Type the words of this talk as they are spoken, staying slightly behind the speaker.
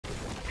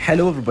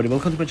Hello everybody,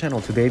 welcome to my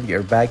channel. Today we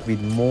are back with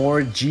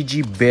more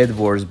GG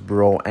BedWars,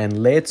 bro,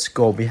 and let's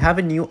go. We have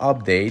a new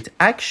update.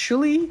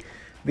 Actually,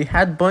 we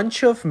had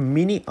bunch of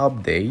mini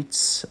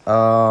updates.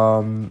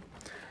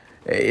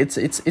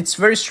 It's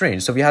very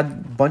strange. So we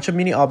had bunch of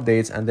mini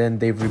updates, and then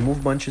they've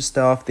removed bunch of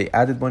stuff. They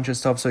added bunch of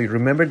stuff. So you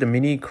remember the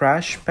mini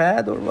crash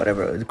pad or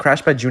whatever, the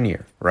crash pad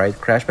junior, right?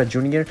 Crash pad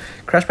junior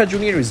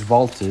is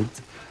vaulted.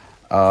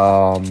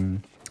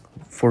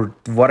 For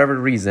whatever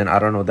reason, I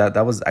don't know,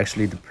 that was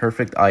actually the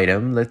perfect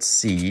item. Let's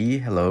see.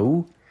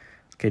 Hello.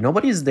 Okay,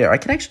 nobody's there. I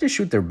can actually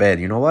shoot their bed.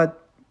 You know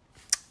what?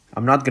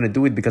 I'm not gonna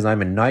do it because I'm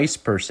a nice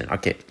person.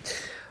 Okay.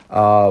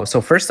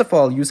 So first of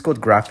all, use code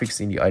graphics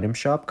in the item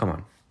shop. Come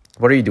on.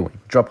 What are you doing?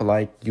 Drop a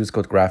like, use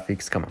code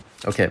graphics. Come on.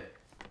 Okay.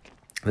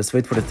 Let's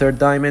wait for the third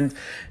diamond.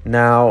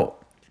 Now,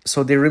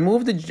 so they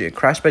removed the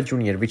Crash Pad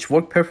Junior, which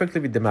worked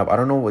perfectly with the map. I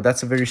don't know.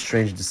 That's a very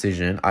strange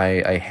decision.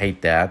 I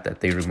hate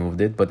that they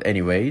removed it. But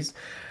anyways,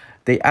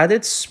 they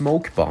added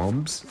smoke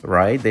bombs,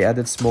 right? They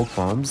added smoke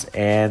bombs,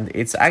 and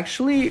it's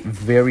actually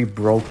very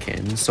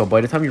broken. So by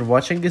the time you're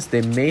watching this,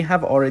 they may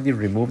have already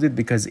removed it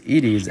because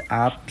it is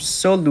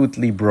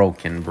absolutely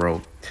broken,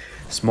 bro.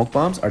 Smoke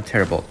bombs are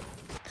terrible.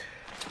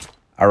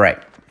 All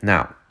right,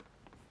 now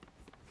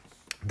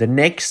the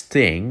next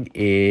thing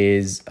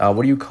is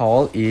what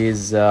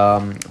is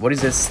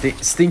this?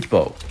 Stink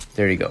bow.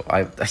 There you go.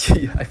 I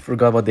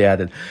forgot what they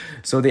added.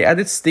 So they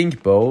added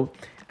stink bow,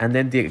 and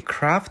then the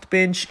craft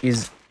bench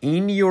is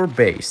in your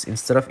base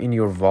instead of in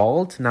your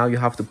vault. Now you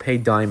have to pay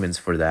diamonds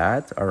for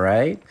that. All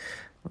right,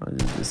 what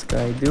is this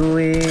guy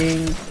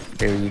doing?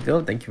 There you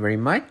go. Thank you very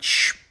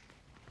much.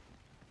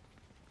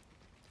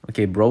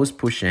 Okay, bro's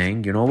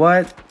pushing. You know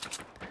what?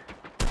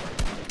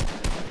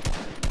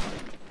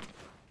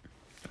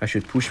 I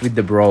should push with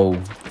the bro.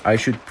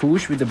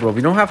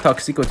 We don't have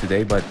Toxico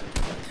today, but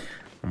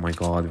oh my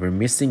god, we're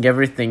missing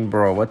everything,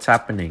 bro. What's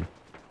happening?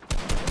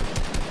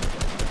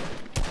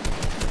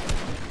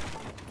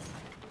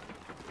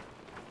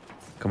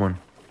 Come on.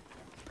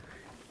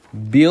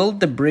 Build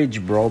the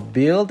bridge, bro.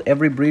 Build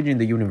every bridge in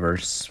the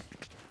universe.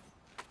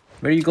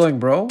 Where are you going,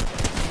 bro?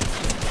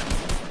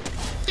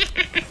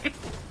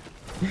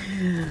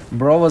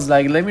 Bro was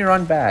like, let me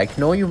run back.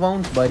 No, you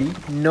won't, buddy.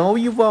 No,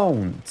 you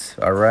won't.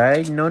 All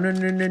right? No.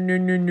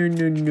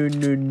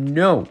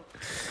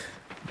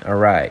 All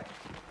right.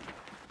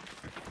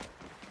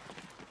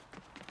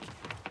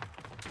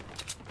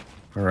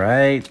 All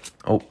right.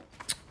 Oh,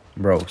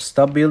 bro,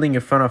 stop building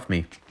in front of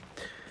me.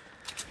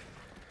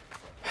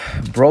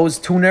 Bro's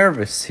too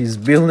nervous. He's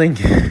building.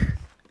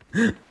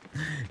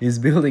 He's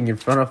building in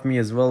front of me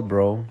as well,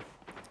 bro.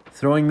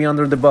 Throwing me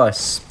under the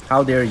bus.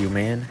 How dare you,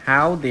 man?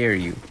 How dare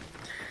you?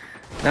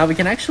 Now we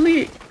can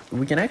actually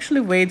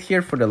wait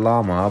here for the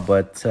llama,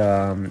 but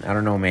I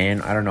don't know,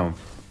 man. I don't know.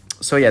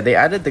 So yeah, they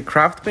added the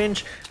craft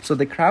bench. So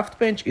the craft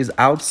bench is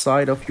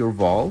outside of your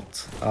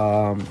vault.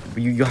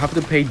 You have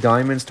to pay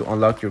diamonds to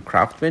unlock your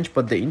craft bench,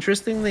 but the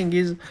interesting thing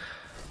is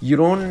you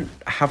don't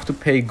have to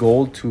pay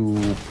gold to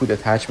put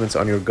attachments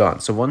on your gun.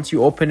 So once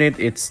you open it,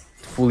 it's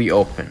fully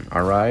open.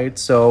 All right.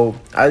 So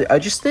I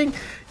just think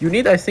you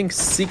need, I think,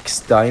 6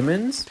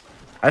 diamonds.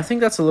 I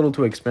think that's a little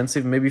too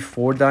expensive. Maybe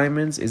 4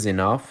 diamonds is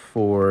enough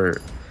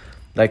for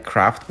like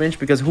craft bench,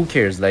 because who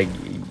cares? Like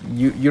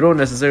you don't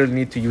necessarily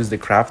need to use the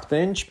craft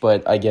bench,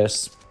 but I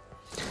guess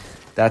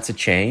that's a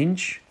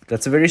change.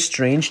 That's a very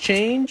strange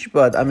change,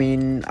 but I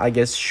mean, I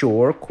guess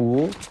sure,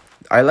 cool.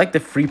 I like the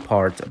free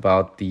part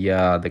about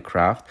the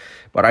craft,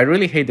 but I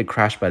really hate the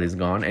crash pad is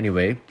gone.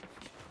 Anyway,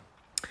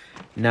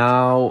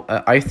 now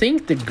I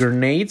think the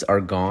grenades are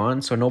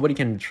gone, so nobody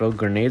can throw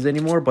grenades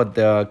anymore, but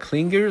the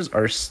clingers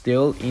are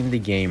still in the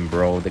game,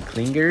 bro. The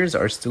clingers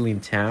are still in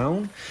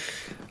town.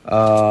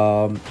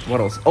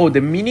 What else? Oh, the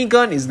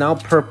minigun is now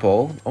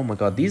purple. Oh my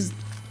god, these,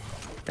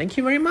 thank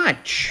you very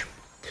much.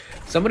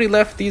 Somebody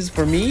left these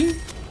for me.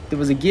 There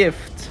was a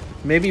gift.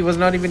 Maybe it was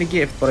not even a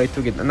gift, but I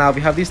took it. Now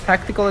we have this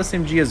tactical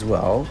SMG as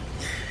well.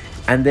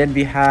 And then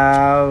we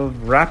have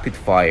rapid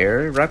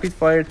fire. Rapid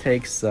fire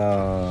takes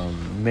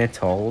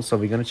metal, so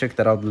we're gonna check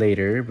that out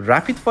later.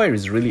 Rapid fire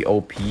is really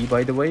OP,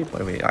 by the way.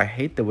 I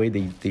hate the way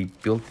they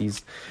built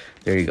these.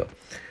 There you go.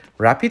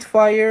 Rapid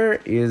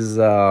fire is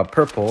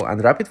purple,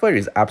 and rapid fire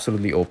is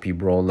absolutely OP,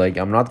 bro. Like,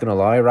 I'm not gonna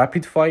lie,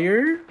 rapid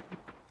fire,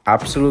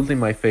 absolutely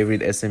my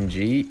favorite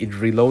SMG. It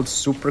reloads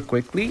super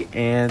quickly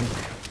and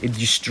it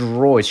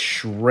destroys,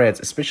 shreds.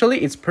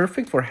 Especially, it's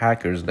perfect for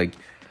hackers. Like,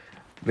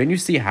 when you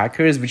see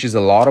hackers, which is a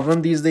lot of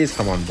them these days,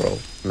 come on, bro.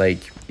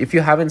 Like, if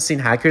you haven't seen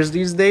hackers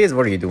these days,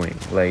 what are you doing?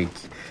 Like,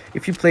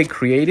 if you play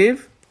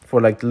creative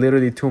for like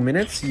literally 2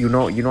 minutes, you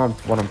know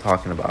what I'm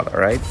talking about. All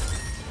right.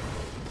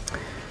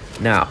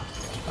 Now,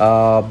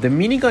 the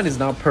minigun is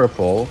now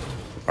purple.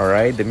 All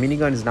right, the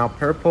minigun is now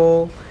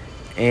purple.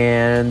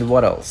 And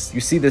what else?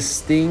 You see the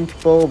stink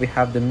bow. We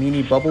have the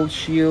mini bubble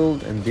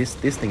shield, and this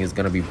thing is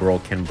gonna be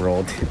broken,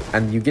 bro.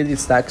 And you get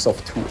these stacks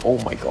of 2. Oh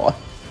my god.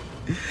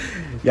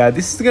 Yeah,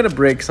 this is gonna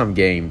break some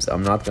games,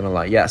 I'm not gonna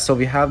lie. Yeah, so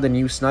we have the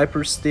new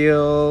sniper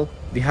still.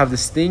 We have the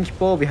stink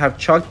bow. We have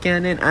chuck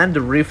cannon, and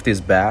the rift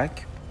is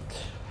back.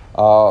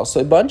 So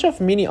a bunch of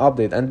mini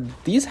update, and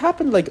these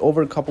happened like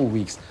over a couple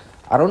weeks.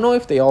 I don't know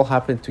if they all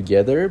happened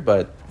together,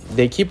 but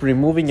they keep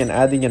removing and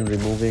adding and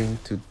removing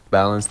to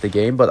balance the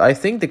game. But I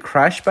think the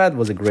crash pad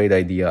was a great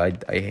idea.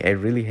 I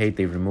really hate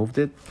they removed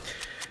it,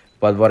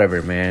 but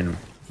whatever, man,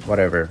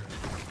 whatever.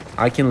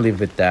 I can live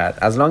with that.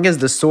 As long as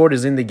the sword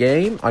is in the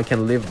game, I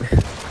can live.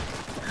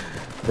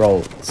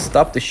 Bro,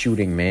 stop the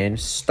shooting, man.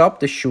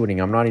 Stop the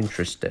shooting. I'm not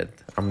interested.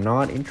 I'm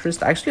not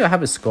interested. Actually, I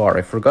have a scar.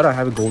 I forgot I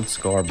have a gold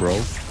scar, bro.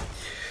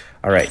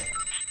 All right.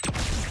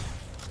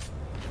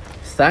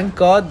 Thank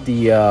God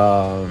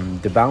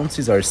the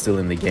bouncies are still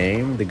in the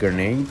game. The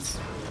grenades.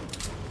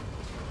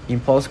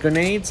 Impulse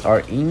grenades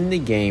are in the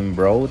game,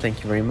 bro.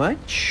 Thank you very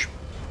much.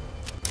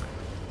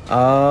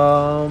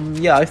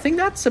 Yeah, I think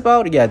that's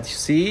about it. Yeah, you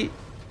see,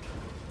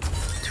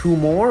 2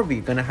 more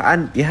we're gonna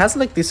and it has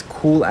like this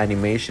cool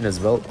animation as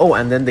well. Oh,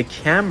 and then the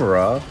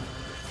camera,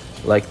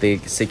 like the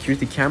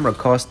security camera,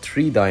 costs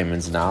 3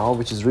 diamonds now,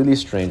 which is really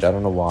strange. I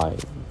don't know why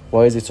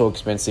is it so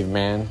expensive,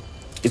 man?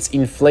 It's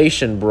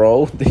inflation,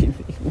 bro. The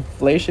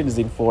inflation is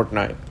in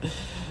Fortnite.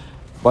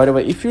 By the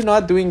way, if you're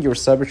not doing your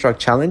Cybertruck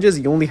challenges,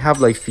 you only have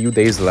like few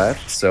days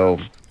left, so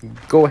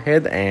go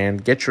ahead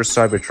and get your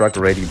Cybertruck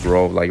ready,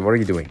 bro. Like, what are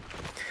you doing?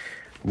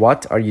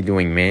 What are you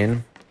doing,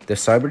 man? The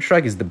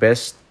Cybertruck is the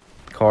best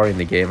car in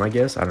the game, I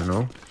guess. I don't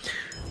know.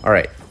 All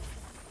right,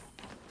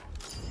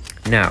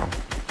 now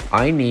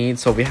I need,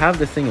 so we have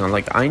the thing on,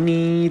 like I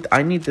need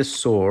the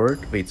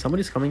sword. Wait,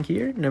 somebody's coming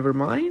here. Never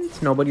mind,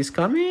 nobody's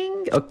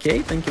coming. Okay,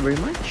 thank you very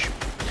much.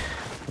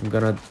 I'm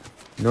gonna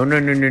no,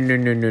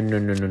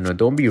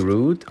 don't be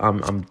rude.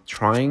 I'm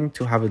trying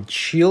to have a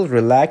chill,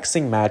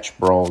 relaxing match,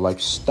 bro. Like,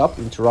 stop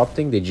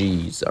interrupting the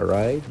G's. All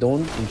right,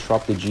 don't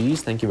interrupt the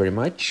G's. Thank you very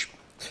much.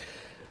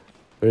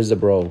 Where's the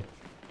bro?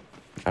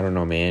 I don't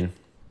know, man.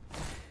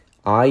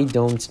 I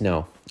don't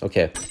know.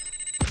 Okay.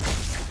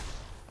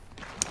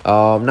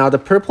 Now the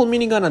purple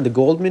minigun and the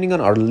gold minigun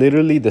are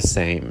literally the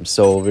same,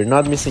 so we're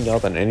not missing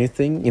out on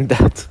anything in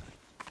that.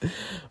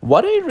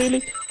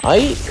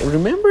 I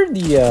remember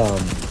the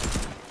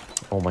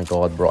oh my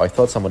god, bro, I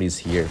thought somebody's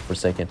here for a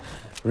second.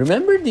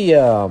 Remember the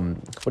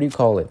what do you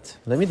call it?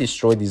 Let me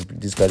destroy these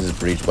guys'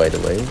 bridge, by the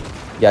way.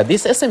 Yeah,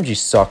 this SMG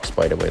sucks,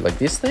 by the way. Like,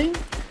 this thing,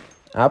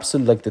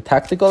 absolutely, like the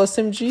tactical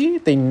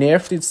SMG, they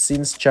nerfed it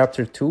since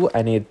chapter 2,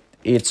 and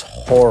it's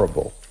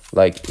horrible.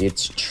 Like,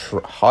 it's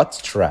hot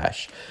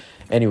trash.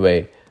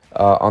 Anyway,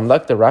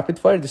 unlike the rapid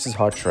fire, this is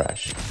hot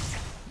trash.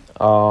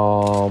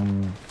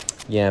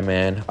 Yeah,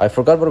 man, I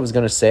forgot what I was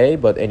gonna say,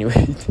 but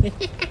anyway.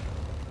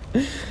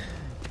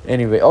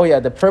 Anyway, oh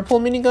yeah, the purple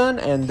minigun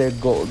and the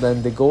gold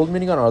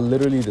minigun are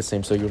literally the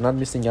same, so you're not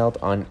missing out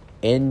on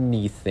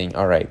anything.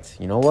 All right,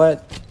 you know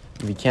what?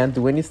 We can't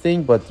do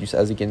anything, but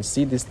as you can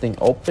see, this thing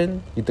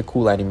open with the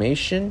cool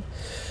animation.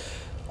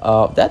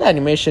 That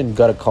animation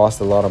gotta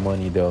cost a lot of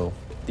money though.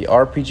 The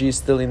RPG is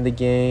still in the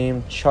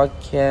game. Chuck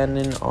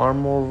cannon,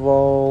 armor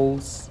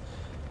walls.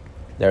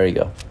 There you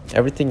go.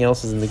 Everything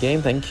else is in the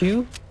game. Thank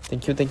you.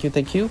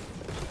 Thank you.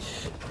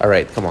 All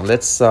right, come on.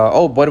 Let's...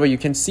 oh, by the way, you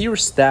can see your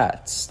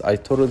stats. I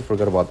totally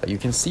forgot about that. You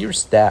can see your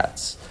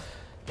stats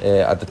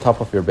at the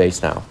top of your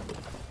base now.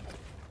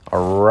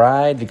 All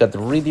right, we got the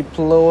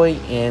redeploy,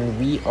 and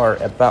we are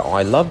about... Oh,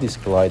 I love this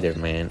glider,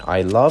 man.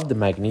 I love the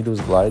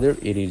Magneto's glider.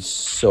 It is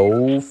so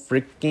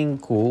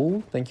freaking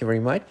cool. Thank you very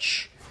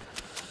much.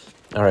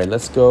 All right,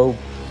 let's go.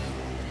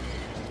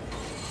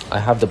 I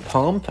have the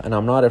pump, and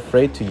I'm not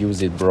afraid to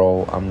use it,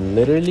 bro. I'm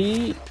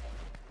literally...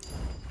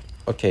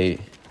 Okay.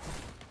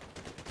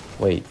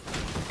 Wait.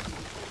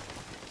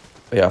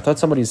 Yeah, I thought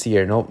somebody's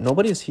here. No,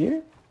 nobody's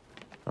here?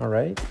 All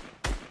right.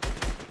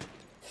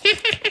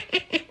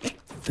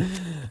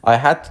 I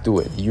had to do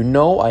it. You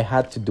know I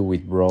had to do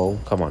it, bro.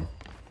 Come on.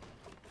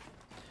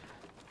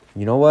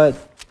 You know what?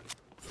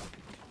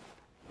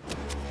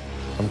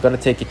 I'm gonna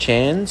take a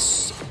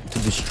chance to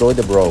destroy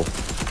the bro.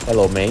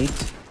 Hello,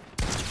 mate.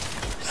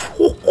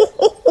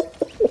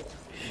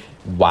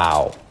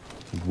 Wow.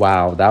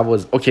 Wow, that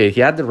was... Okay,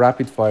 he had the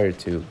rapid fire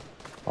too.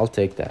 I'll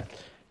take that.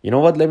 You know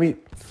what? Let me...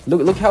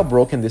 Look how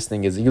broken this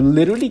thing is. You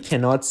literally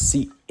cannot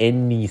see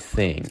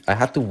anything. I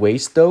had to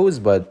waste those,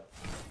 but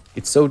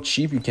it's so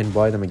cheap you can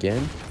buy them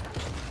again.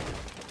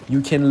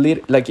 You can...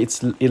 Like,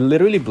 it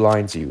literally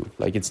blinds you.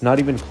 Like, it's not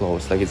even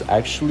close. Like, it's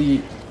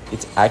actually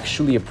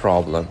a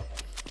problem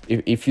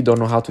if you don't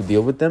know how to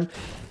deal with them.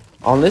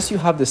 Unless you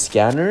have the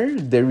scanner,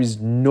 there is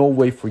no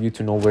way for you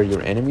to know where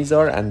your enemies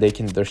are, and they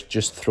can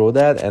just throw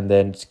that and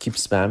then keep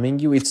spamming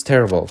you. It's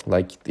terrible.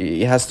 Like,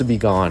 it has to be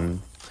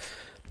gone.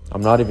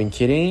 I'm not even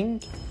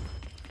kidding.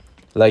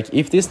 Like,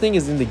 if this thing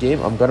is in the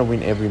game, I'm gonna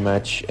win every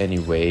match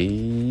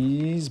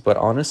anyways. But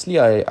honestly,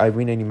 I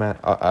win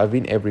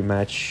every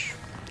match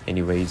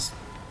anyways,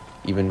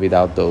 even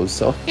without those.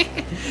 So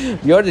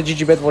we are the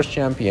GG BedWars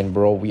champion,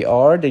 bro. We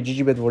are the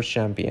GG BedWars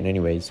champion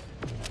anyways.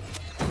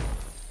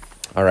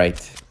 All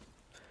right.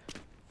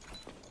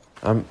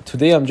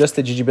 Today I'm just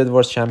a GG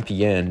BedWars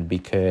champion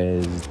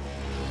because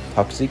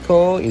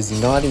Toxico is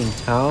not in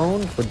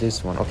town for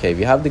this one. Okay,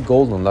 we have the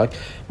gold unlock.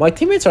 My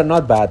teammates are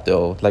not bad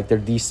though. Like, they're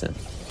decent.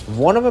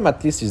 One of them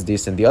at least is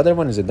decent. The other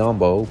one is a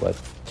Dumbo, but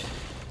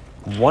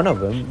one of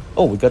them...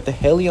 Oh, we got the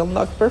heli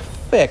unlocked.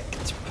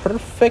 Perfect.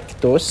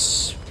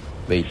 Perfectos.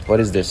 Wait, what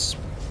is this?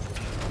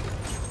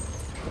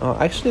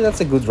 Actually,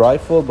 that's a good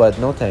rifle, but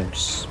no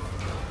thanks.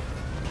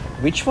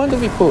 Which one do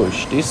we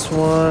push? This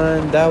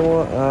one, that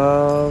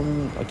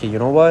one. Okay, you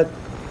know what?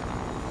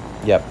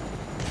 Yep.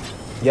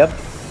 Yep.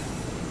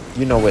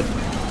 You know it.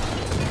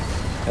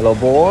 Hello,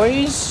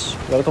 boys.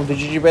 Welcome to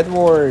GG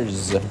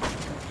BedWars.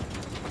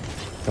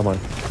 Come on.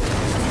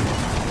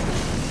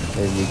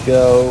 There you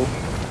go.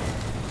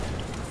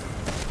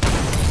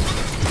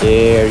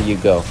 There you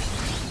go.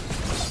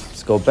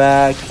 Let's go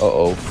back.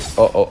 Uh-oh.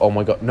 Uh-oh. Oh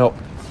my god. No.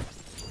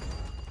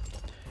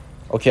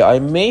 Okay, I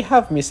may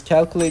have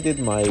miscalculated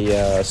my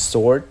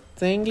sword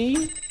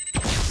thingy.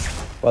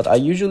 But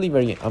I'm usually...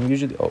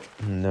 Oh,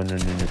 no.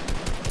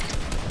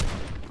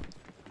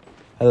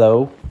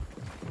 Hello.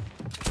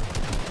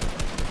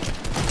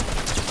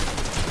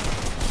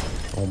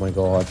 Oh my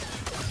god.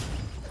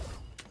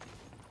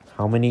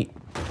 How many?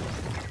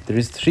 There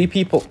is 3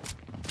 people.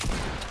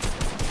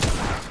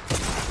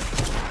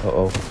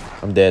 Uh-oh.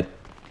 I'm dead.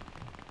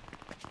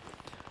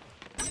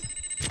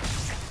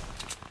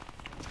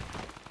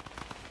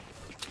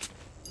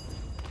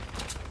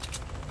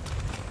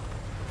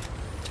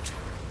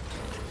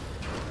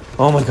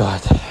 Oh my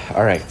god.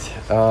 Alright.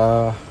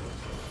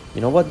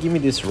 You know what? Give me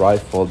this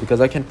rifle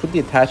because I can put the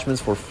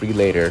attachments for free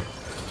later.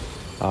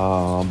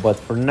 But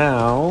for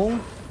now,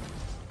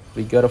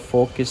 we gotta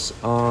focus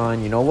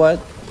on... You know what?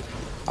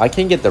 I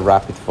can get the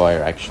rapid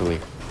fire actually.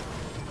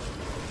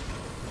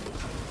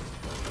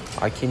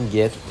 I can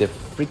get the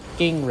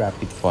freaking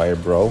rapid fire,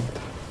 bro.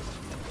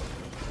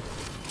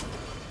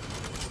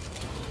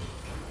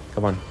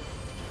 Come on.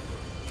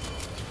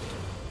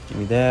 Give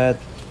me that.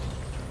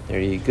 There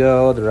you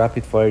go. The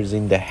rapid fire is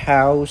in the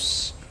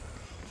house.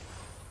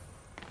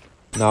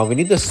 Now we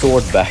need the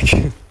sword back.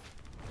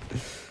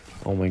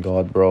 Oh my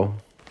god, bro.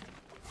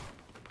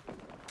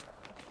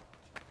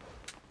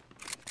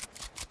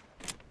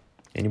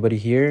 Anybody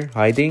here?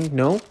 Hiding?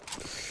 No?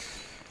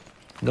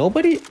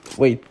 Nobody?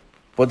 Wait.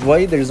 But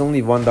why there's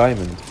only 1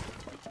 diamond?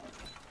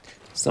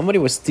 Somebody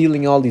was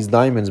stealing all these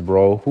diamonds,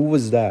 bro. Who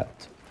was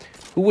that?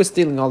 Who was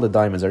stealing all the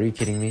diamonds? Are you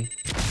kidding me?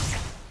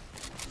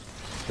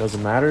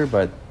 Doesn't matter,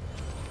 but...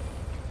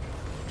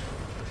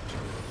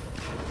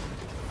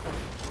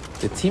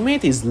 The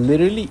teammate is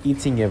literally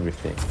eating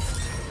everything.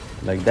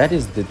 Like, that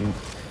is the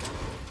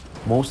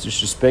most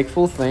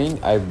disrespectful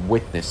thing I've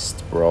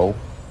witnessed, bro.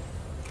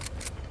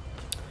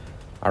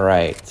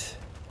 Alright.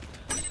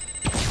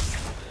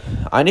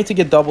 I need to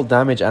get double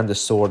damage and the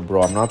sword,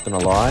 bro. I'm not gonna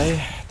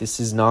lie. This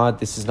is not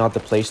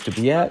the place to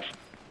be at.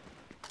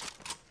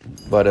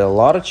 But a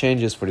lot of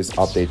changes for this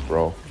update,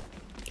 bro.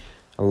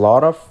 A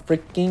lot of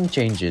freaking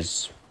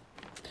changes.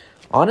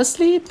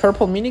 Honestly,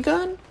 purple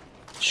minigun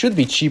should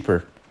be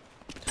cheaper.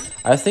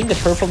 I think the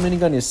purple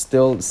minigun is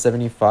still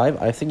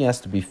 75. I think it has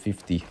to be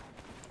 50.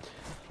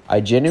 I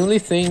genuinely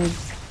think...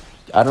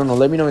 I don't know,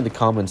 let me know in the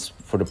comments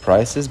for the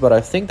prices. But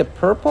I think the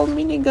purple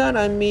minigun,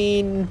 I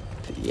mean...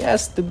 It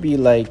has to be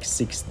like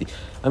 60.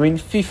 I mean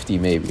 50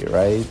 maybe,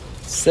 right?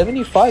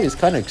 75 is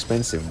kind of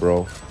expensive,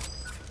 bro.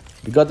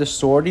 We got the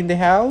sword in the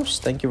house.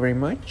 Thank you very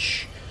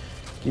much.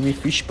 Give me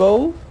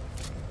fishbow.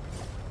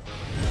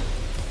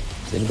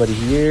 Is anybody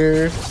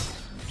here?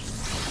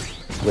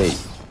 Wait.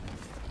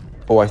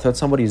 Oh, I thought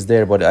somebody's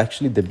there, but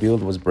actually the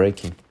build was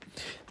breaking.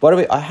 By the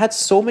way, I had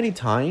so many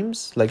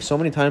times,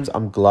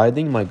 I'm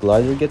gliding, my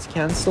glider gets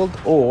cancelled,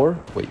 or...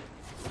 Wait.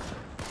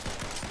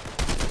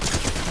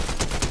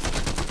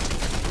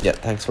 Yeah,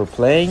 thanks for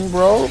playing,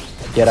 bro.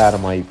 Get out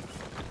of my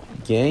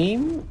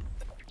game.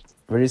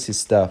 Where is his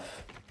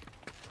stuff?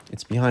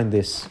 It's behind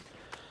this.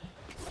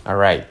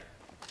 Alright.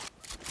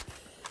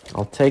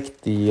 I'll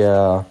take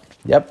the...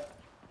 Yep.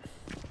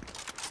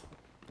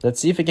 Let's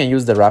see if we can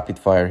use the rapid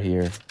fire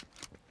here.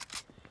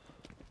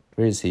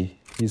 Where is he?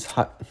 He's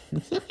hot.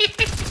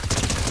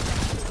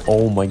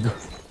 Oh my god.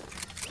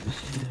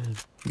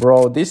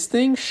 Bro, this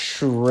thing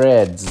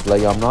shreds.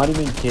 Like, I'm not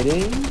even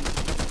kidding.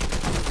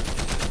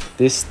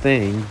 This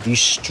thing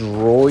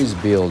destroys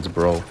builds,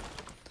 bro.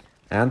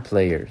 And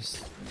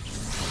players.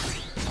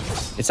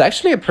 It's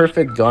actually a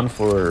perfect gun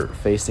for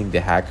facing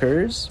the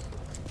hackers.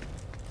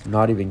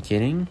 Not even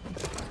kidding.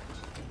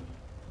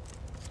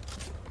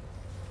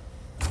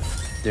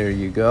 There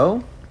you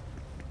go.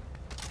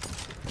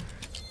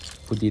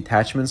 Put the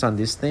attachments on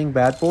this thing,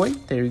 bad boy.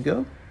 There you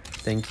go.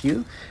 Thank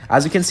you.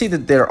 As you can see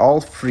that they're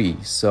all free.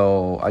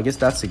 So I guess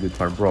that's a good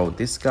part, bro.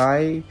 This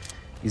guy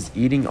is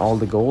eating all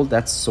the gold.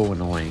 That's so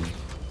annoying.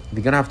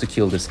 We're gonna have to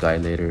kill this guy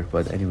later.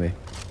 But anyway.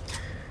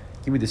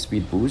 Give me the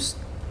speed boost.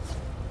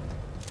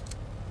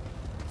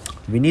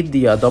 We need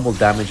the double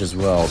damage as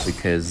well.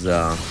 Because,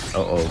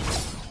 uh-oh.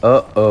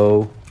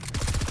 Uh-oh.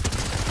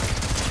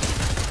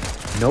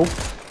 Nope.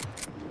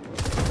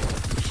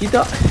 He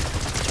died.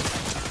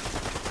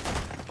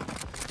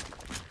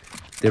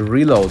 The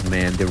reload,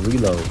 man. The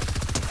reload.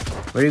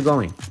 Where are you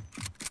going?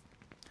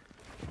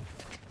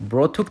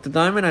 Bro took the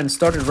diamond and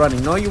started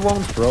running. No, you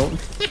won't, bro.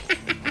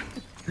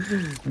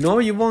 No,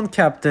 you won't,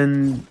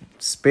 Captain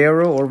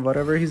Sparrow or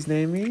whatever his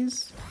name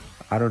is.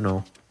 I don't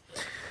know.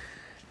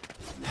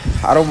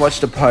 I don't watch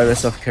the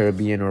Pirates of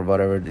Caribbean or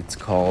whatever it's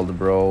called,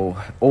 bro.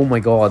 Oh my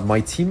god,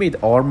 my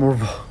teammate armor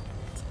vault.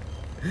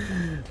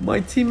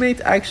 My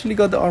teammate actually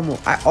got the armor.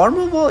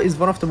 Armor vault is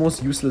one of the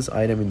most useless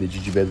items in the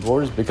GG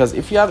BedWars because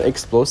if you have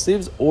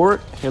explosives or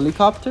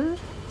helicopter,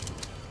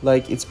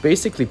 like it's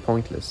basically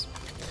pointless.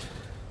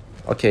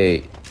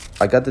 Okay,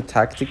 I got the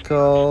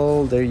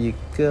tactical. There you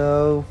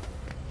go.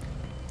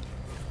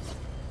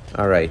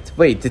 Alright,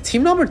 wait, the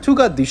team number 2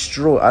 got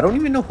destroyed. I don't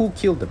even know who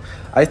killed them.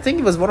 I think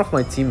it was one of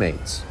my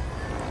teammates.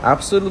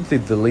 Absolutely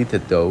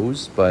deleted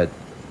those, but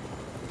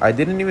I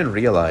didn't even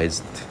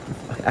realize.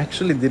 I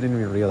actually didn't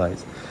even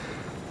realize.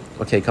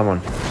 Okay, come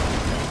on.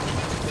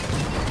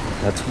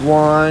 That's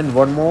one.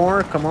 One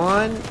more, come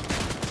on.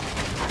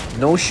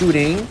 No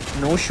shooting.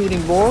 No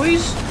shooting,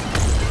 boys.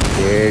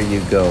 There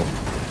you go.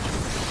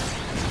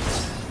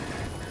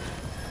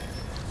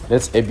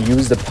 Let's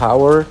abuse the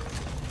power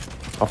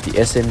of the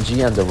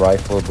SMG and the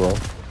rifle, bro.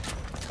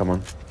 Come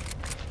on.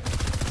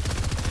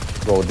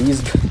 Bro,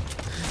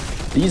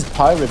 these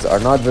pirates are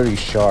not very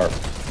sharp.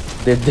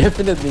 They're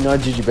definitely not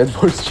GG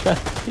BedWars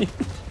champion.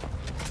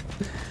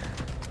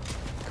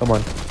 Come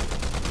on.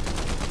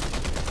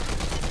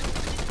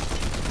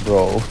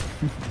 Bro.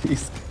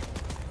 Please.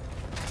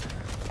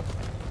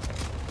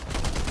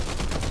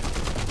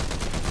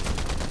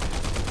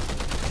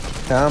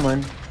 Come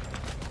on.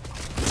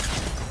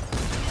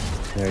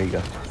 There you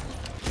go.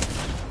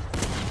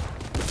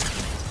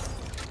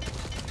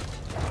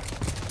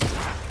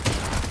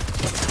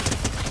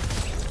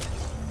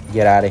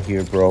 Get out of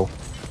here, bro.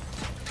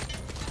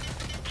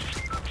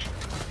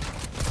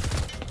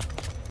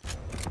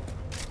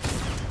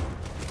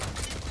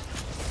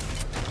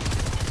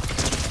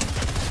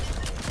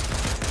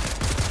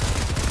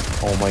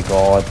 Oh my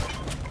god.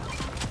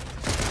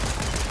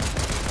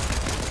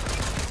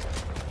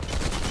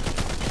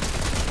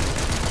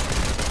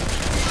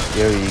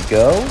 There you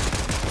go.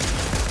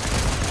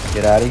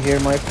 Get out of here,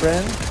 my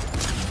friend.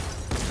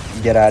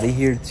 Get out of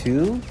here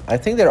too. I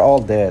think they're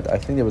all dead. I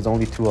think there was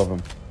only 2 of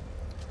them.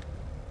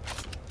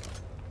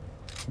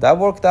 That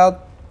worked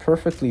out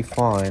perfectly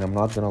fine, I'm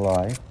not gonna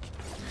lie.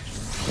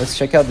 Let's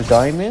check out the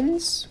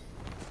diamonds.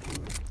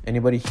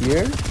 Anybody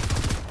here?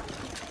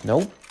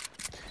 Nope.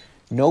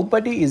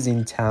 Nobody is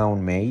in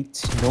town,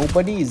 mate.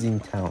 Nobody is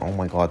in town. Oh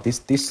my god, this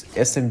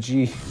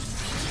SMG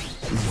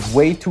is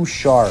way too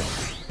sharp.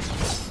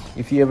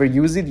 If you ever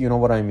use it, you know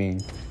what I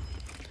mean.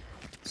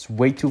 It's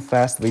way too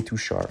fast, way too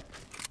sharp.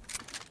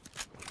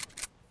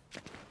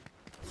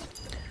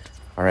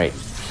 Alright.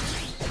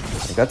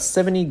 I got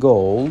 70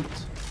 gold.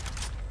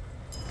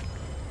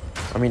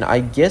 I mean, I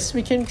guess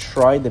we can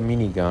try the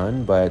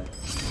minigun, but...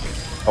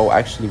 Oh,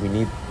 actually, we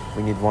need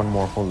one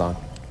more. Hold on.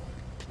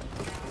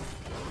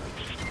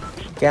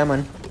 Come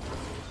on.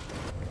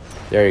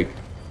 There you go.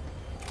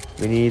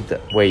 We need...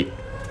 Wait.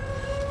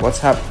 What's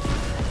happening?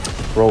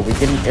 Bro, we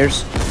can air...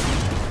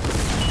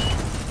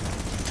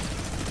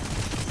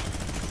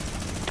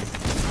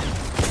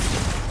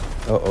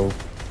 Uh-oh.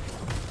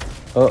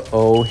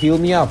 Uh-oh. Heal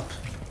me up.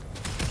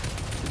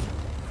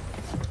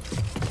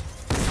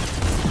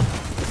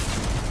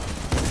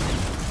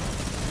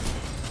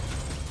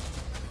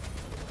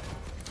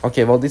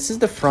 Okay, well, this is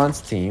the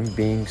France team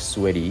being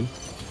sweaty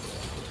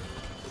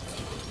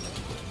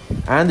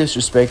and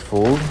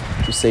disrespectful,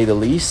 to say the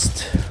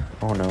least.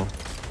 Oh no,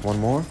 one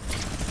more.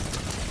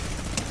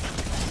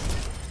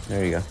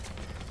 There you go.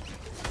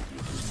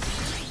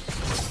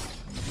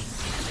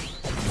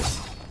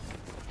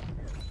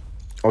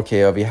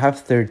 Okay, we have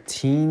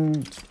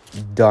 13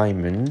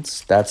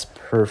 diamonds. That's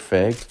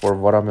perfect for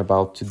what I'm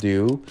about to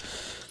do.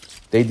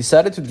 They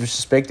decided to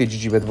disrespect the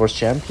GG BedWars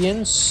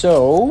champion,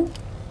 so...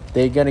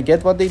 they're gonna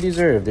get what they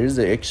deserve. There's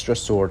the extra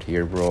sword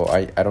here, bro.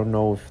 I don't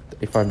know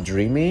if I'm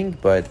dreaming,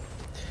 but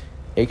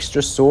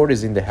extra sword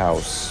is in the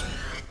house.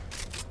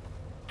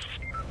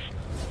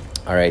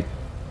 Alright.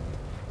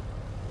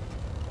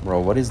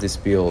 Bro, what is this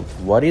build?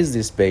 What is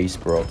this base,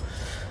 bro?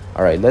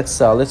 Alright, let's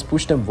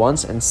push them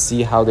once and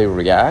see how they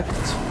react.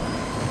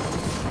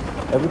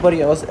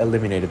 Everybody else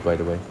eliminated, by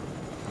the way.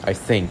 I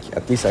think.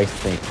 At least I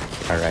think.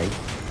 Alright.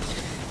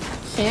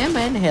 Come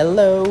on,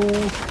 hello.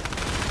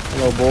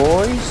 Hello,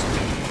 boys.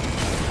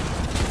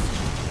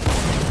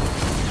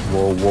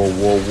 Whoa, whoa,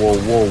 whoa, whoa,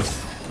 whoa.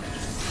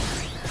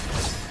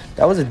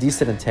 That was a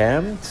decent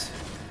attempt.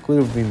 Could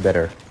have been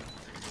better.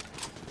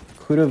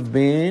 Could have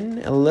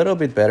been a little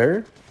bit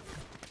better.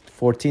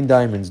 14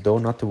 diamonds though,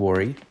 not to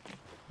worry.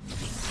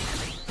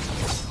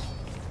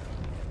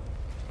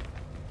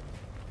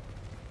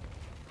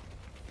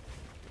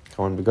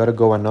 Come on, we gotta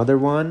go another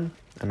one.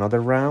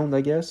 Another round,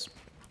 I guess.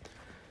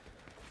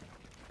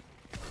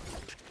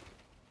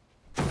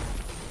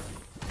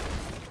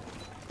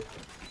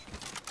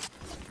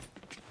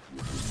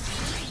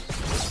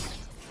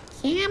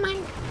 Come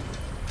on.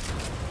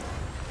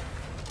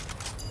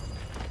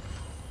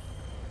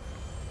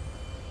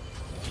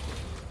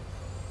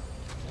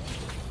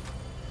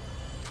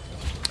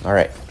 All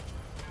right.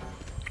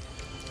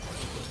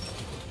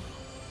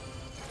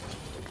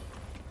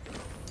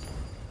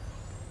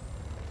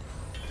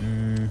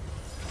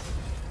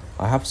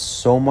 I have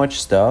so much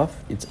stuff.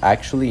 It's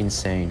actually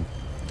insane.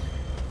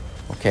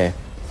 Okay.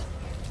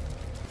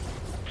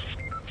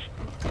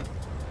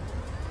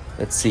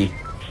 Let's see.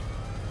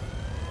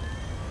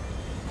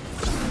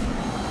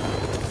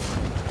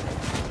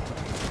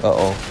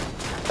 Uh-oh.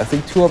 I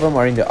think 2 of them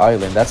are in the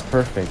island. That's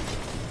perfect.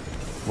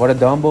 What a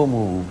Dumbo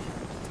move.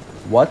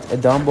 What a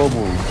Dumbo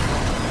move.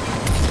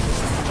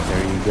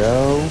 There you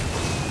go.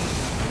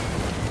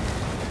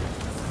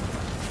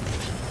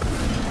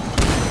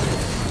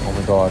 Oh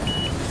my god.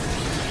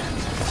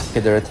 Okay,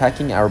 they're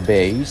attacking our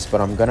base,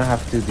 but I'm gonna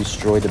have to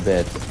destroy the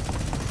bed.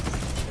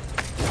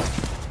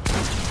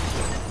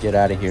 Get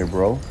out of here,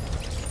 bro.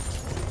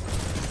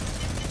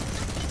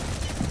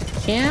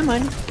 Come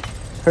on.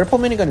 Purple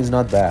minigun is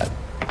not bad.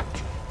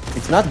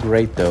 It's not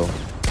great though.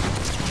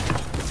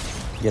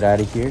 Get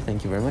out of here.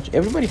 Thank you very much.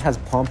 Everybody has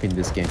pump in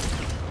this game.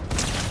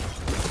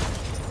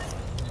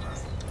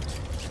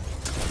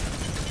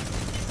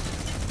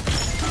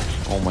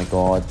 Oh my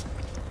god.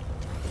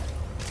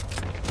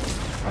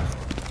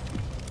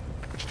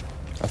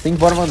 I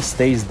think one of them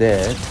stays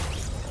dead.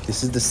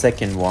 This is the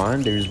second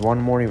one. There is one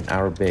more in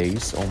our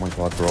base. Oh my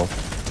god, bro.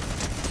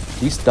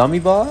 These dummy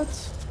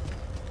bots?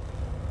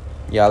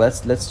 Yeah,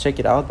 let's check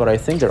it out, but I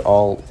think they're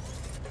all...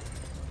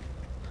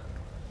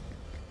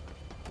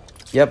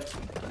 Yep.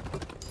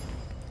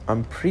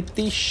 I'm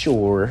pretty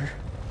sure.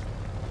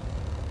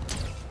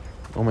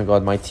 Oh my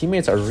god, my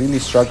teammates are really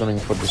struggling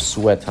for the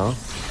sweat, huh?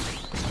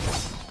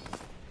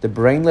 The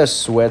brainless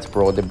sweat,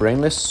 bro. The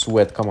brainless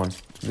sweat. Come on.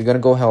 We're gonna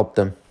go help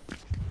them.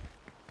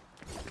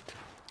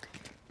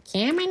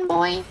 Come on,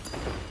 boy.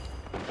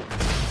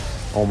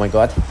 Oh my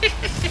god.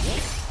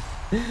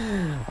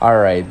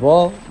 Alright,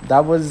 well,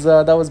 that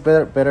was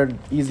better,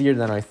 easier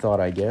than I thought,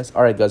 I guess.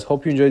 Alright, guys,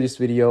 hope you enjoyed this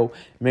video.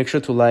 Make sure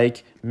to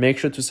like, make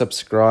sure to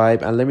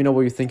subscribe, and let me know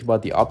what you think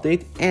about the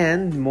update.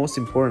 And most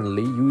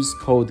importantly, use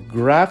code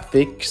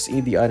GRAPHICS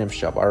in the item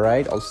shop.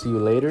 Alright, I'll see you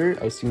later.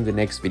 I'll see you in the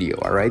next video.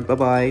 Alright,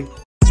 bye-bye.